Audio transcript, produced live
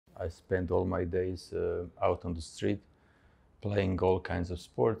I spent all my days out on the street playing all kinds of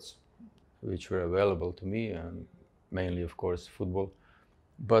sports which were available to me, and mainly, of course, football,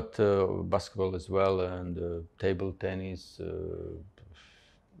 but basketball as well, and table tennis.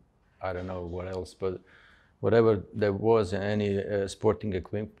 I don't know what else, but whatever there was, any sporting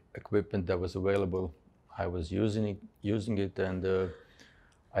equipment that was available, I was using it, and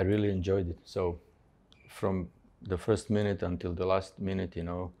I really enjoyed it. So from the first minute until the last minute,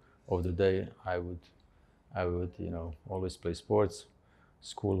 of the day, I would, always play sports.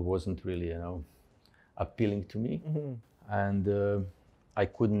 School wasn't really, appealing to me, and I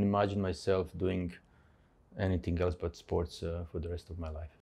couldn't imagine myself doing anything else but sports for the rest of my life.